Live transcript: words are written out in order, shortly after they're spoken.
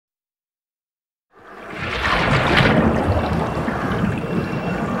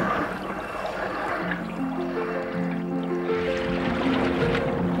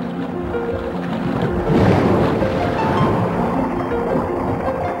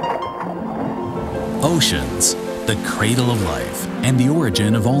Oceans, the cradle of life and the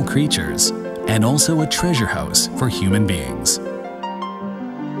origin of all creatures, and also a treasure house for human beings.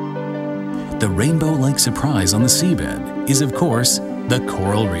 The rainbow-like surprise on the seabed is, of course, the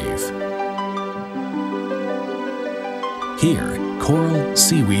coral reef. Here, coral,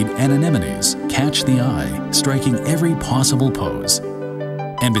 seaweed, and anemones catch the eye, striking every possible pose.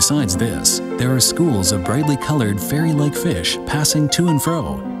 And besides this, there are schools of brightly colored fairy-like fish passing to and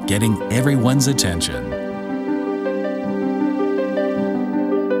fro, getting everyone's attention.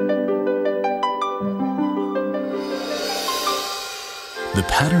 The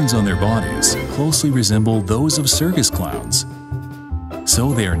patterns on their bodies closely resemble those of circus clowns,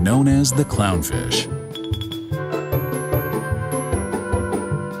 so they are known as the clownfish.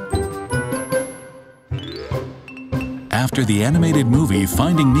 After the animated movie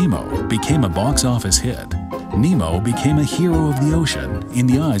Finding Nemo became a box office hit, Nemo became a hero of the ocean in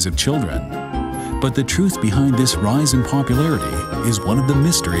the eyes of children. But the truth behind this rise in popularity is one of the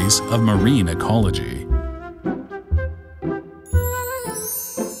mysteries of marine ecology.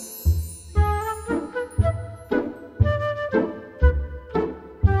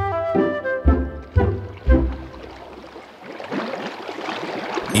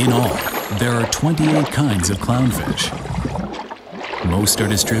 In all, there are 28 kinds of clownfish. Most are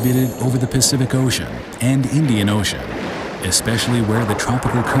distributed over the Pacific Ocean and Indian Ocean, especially where the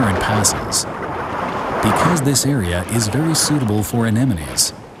tropical current passes. Because this area is very suitable for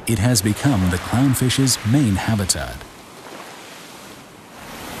anemones, it has become the clownfish's main habitat.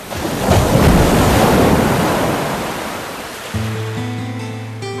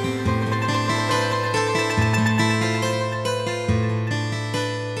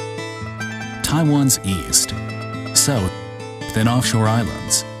 Taiwan's east, south, and offshore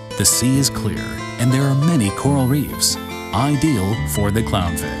islands, the sea is clear and there are many coral reefs, ideal for the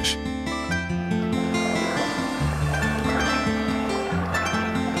clownfish.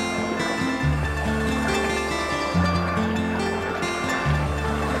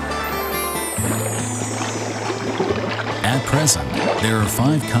 At present, there are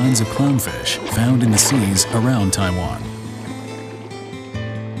 5 kinds of clownfish found in the seas around Taiwan.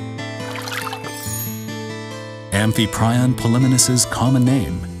 Amphiprion polymonous's common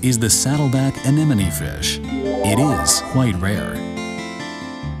name is the saddleback anemone fish. It is quite rare.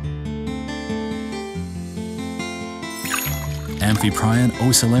 Amphiprion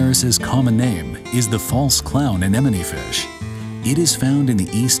ocellaris's common name is the false clown anemone fish. It is found in the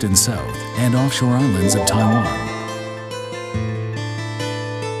east and south and offshore islands of Taiwan.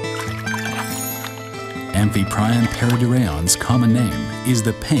 Amphiprion peridureon's common name is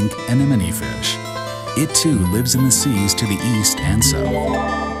the pink anemone fish. It too lives in the seas to the east and south.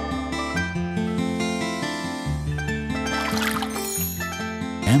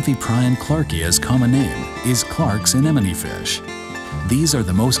 Amphiprion clarkia's common name is Clark's anemone fish. These are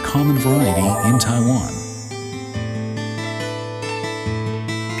the most common variety in Taiwan.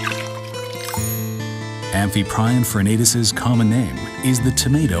 Amphiprion frenatus's common name is the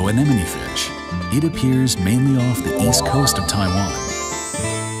tomato anemone fish. It appears mainly off the east coast of Taiwan.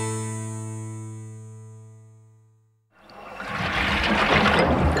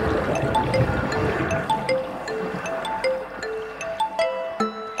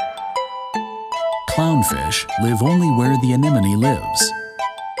 Clownfish live only where the anemone lives.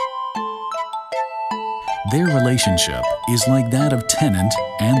 Their relationship is like that of tenant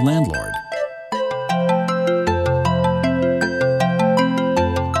and landlord.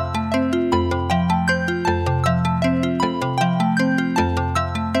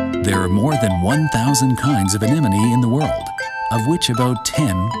 There are more than 1,000 kinds of anemone in the world, of which about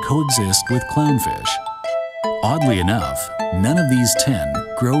 10 coexist with clownfish. Oddly enough, none of these 10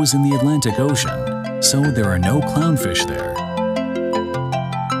 grows in the Atlantic Ocean, so there are no clownfish there.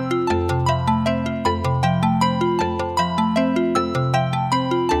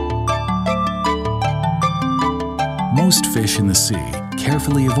 Most fish in the sea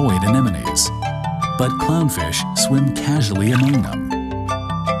carefully avoid anemones, but clownfish swim casually among them.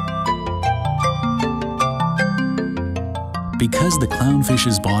 Because the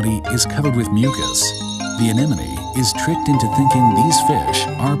clownfish's body is covered with mucus, the anemone is tricked into thinking these fish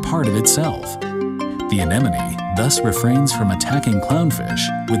are part of itself. The anemone thus refrains from attacking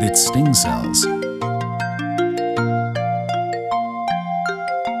clownfish with its sting cells.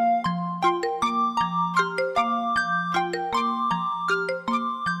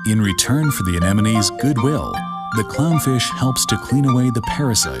 In return for the anemone's goodwill, the clownfish helps to clean away the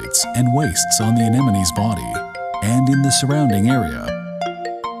parasites and wastes on the anemone's body and in the surrounding area.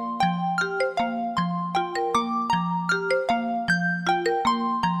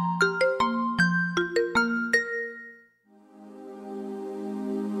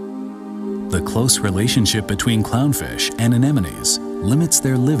 The close relationship between clownfish and anemones limits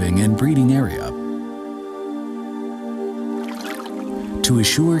their living and breeding area. To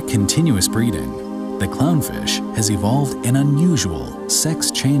assure continuous breeding, the clownfish has evolved an unusual sex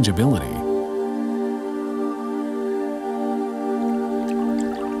change ability.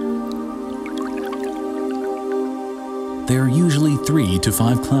 There are usually 3 to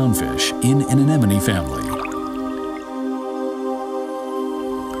 5 clownfish in an anemone family.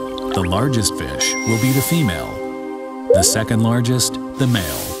 The largest fish will be the female, the second largest, the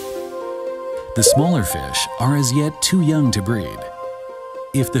male. The smaller fish are as yet too young to breed.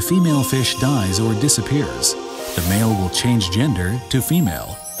 If the female fish dies or disappears, the male will change gender to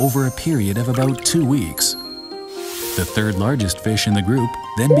female over a period of about 2 weeks. The third largest fish in the group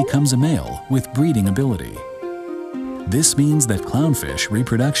then becomes a male with breeding ability. This means that clownfish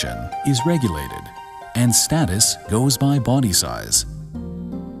reproduction is regulated and status goes by body size.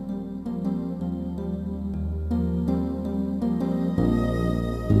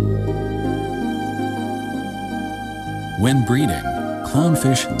 When breeding,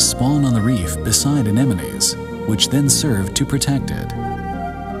 clownfish spawn on the reef beside anemones, which then serve to protect it.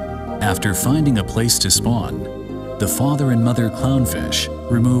 After finding a place to spawn, the father and mother clownfish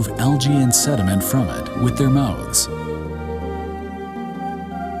remove algae and sediment from it with their mouths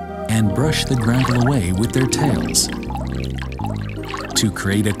and brush the gravel away with their tails to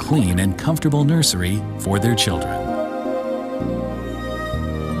create a clean and comfortable nursery for their children.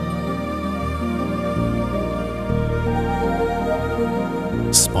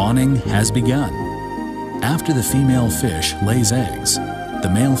 Spawning has begun. After the female fish lays eggs, the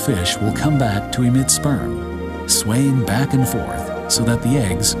male fish will come back to emit sperm, swaying back and forth so that the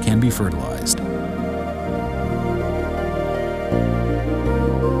eggs can be fertilized.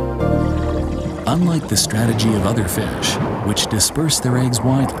 Unlike the strategy of other fish, which disperse their eggs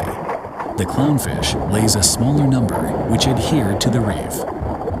widely, the clownfish lays a smaller number which adhere to the reef.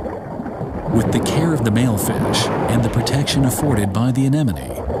 With the care of the male fish and the protection afforded by the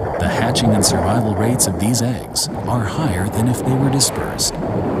anemone, the hatching and survival rates of these eggs are higher than if they were dispersed.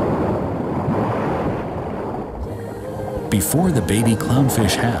 Before the baby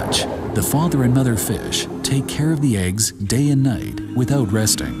clownfish hatch, the father and mother fish take care of the eggs day and night without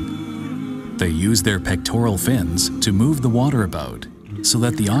resting. They use their pectoral fins to move the water about so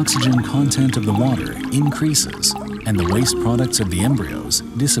that the oxygen content of the water increases and the waste products of the embryos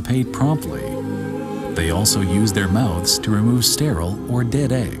dissipate promptly. They also use their mouths to remove sterile or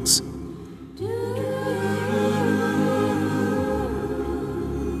dead eggs.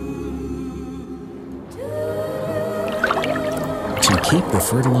 To keep the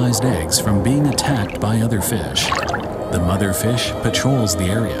fertilized eggs from being attacked by other fish, the mother fish patrols the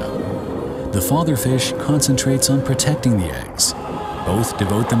area. The father fish concentrates on protecting the eggs. Both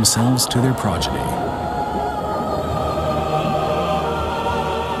devote themselves to their progeny.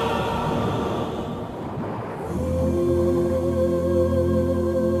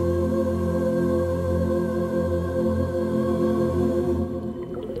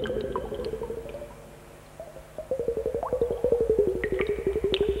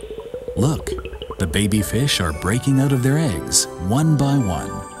 Look, the baby fish are breaking out of their eggs one by one.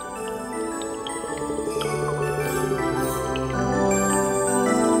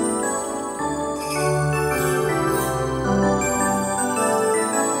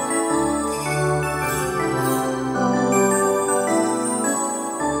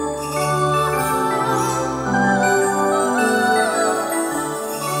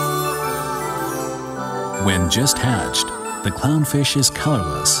 When just hatched, the clownfish is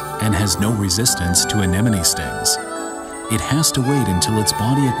colorless and has no resistance to anemone stings. It has to wait until its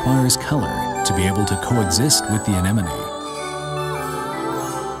body acquires color to be able to coexist with the anemone.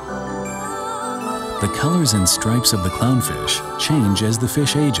 The colors and stripes of the clownfish change as the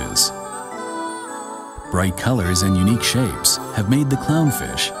fish ages. Bright colors and unique shapes have made the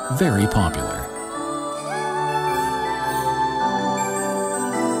clownfish very popular.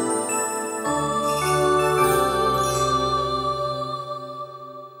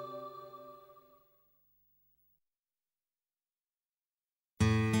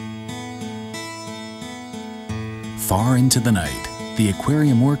 Far into the night, the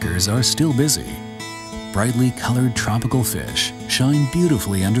aquarium workers are still busy. Brightly colored tropical fish shine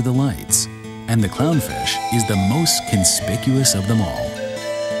beautifully under the lights, and the clownfish is the most conspicuous of them all.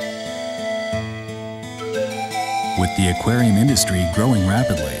 With the aquarium industry growing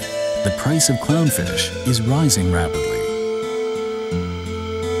rapidly, the price of clownfish is rising rapidly.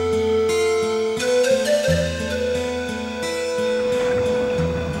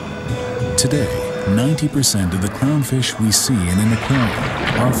 Today, 90% of the clownfish we see in an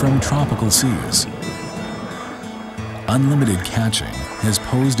aquarium are from tropical seas. Unlimited catching has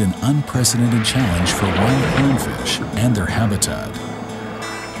posed an unprecedented challenge for wild clownfish and their habitat.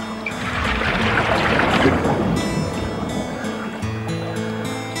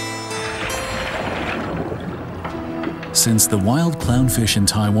 Since the wild clownfish in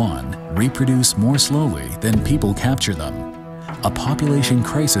Taiwan reproduce more slowly than people capture them, a population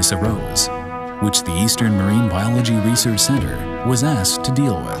crisis arose, which the Eastern Marine Biology Research Center was asked to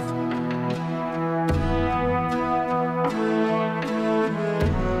deal with.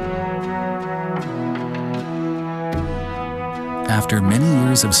 After many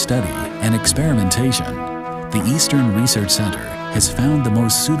years of study and experimentation, the Eastern Research Center has found the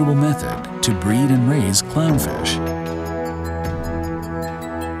most suitable method to breed and raise clownfish.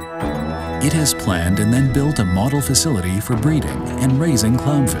 It has planned and then built a model facility for breeding and raising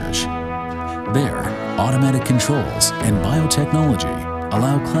clownfish. There, automatic controls and biotechnology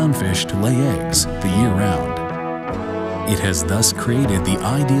allow clownfish to lay eggs the year round. It has thus created the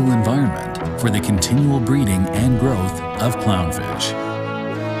ideal environment for the continual breeding and growth of clownfish.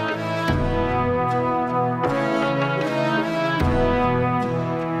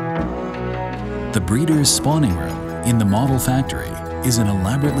 The breeder's spawning room in the model factory is an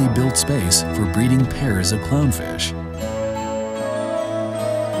elaborately built space for breeding pairs of clownfish.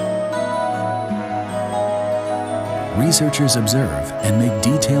 Researchers observe and make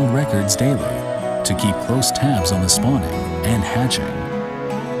detailed records daily to keep close tabs on the spawning and hatching.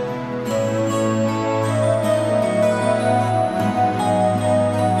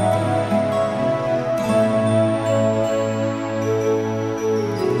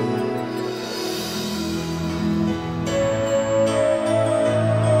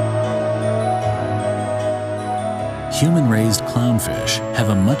 Human-raised clownfish have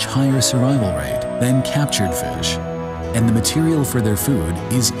a much higher survival rate than captured fish, and the material for their food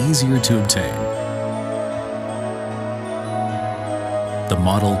is easier to obtain. The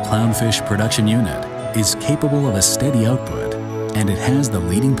model clownfish production unit is capable of a steady output, and it has the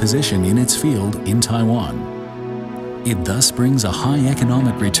leading position in its field in Taiwan. It thus brings a high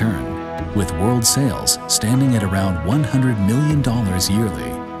economic return, with world sales standing at around $100 million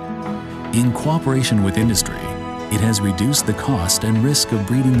yearly. In cooperation with industry, it has reduced the cost and risk of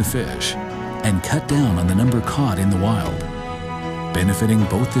breeding the fish and cut down on the number caught in the wild. Benefiting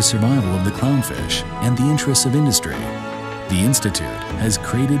both the survival of the clownfish and the interests of industry, the Institute has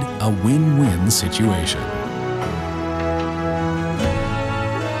created a win-win situation.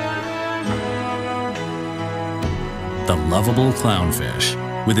 The lovable clownfish,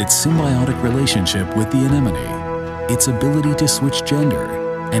 with its symbiotic relationship with the anemone, its ability to switch gender,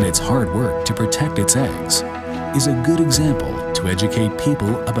 and its hard work to protect its eggs, is a good example to educate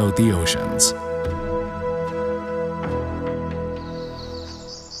people about the oceans.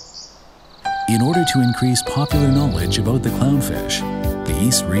 In order to increase popular knowledge about the clownfish, the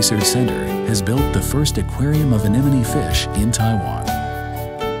East Research Center has built the first aquarium of anemone fish in Taiwan.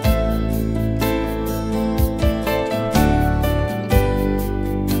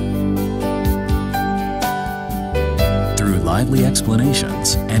 Through lively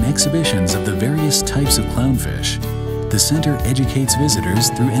explanations and exhibitions of the various types of clownfish, the center educates visitors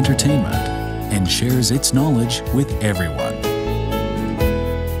through entertainment and shares its knowledge with everyone.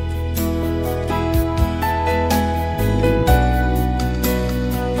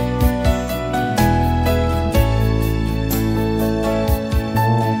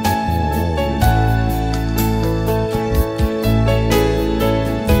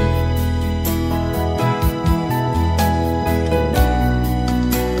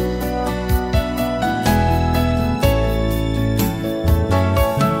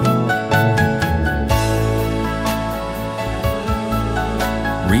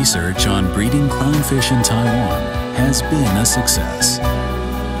 Research on breeding clownfish in Taiwan has been a success.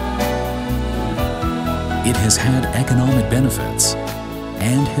 It has had economic benefits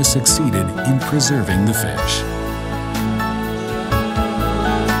and has succeeded in preserving the fish.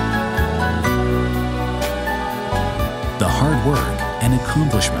 The hard work and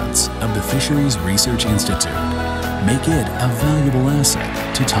accomplishments of the Fisheries Research Institute make it a valuable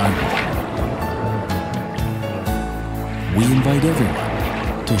asset to Taiwan. We invite everyone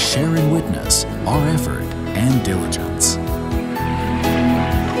to share and witness our effort and diligence.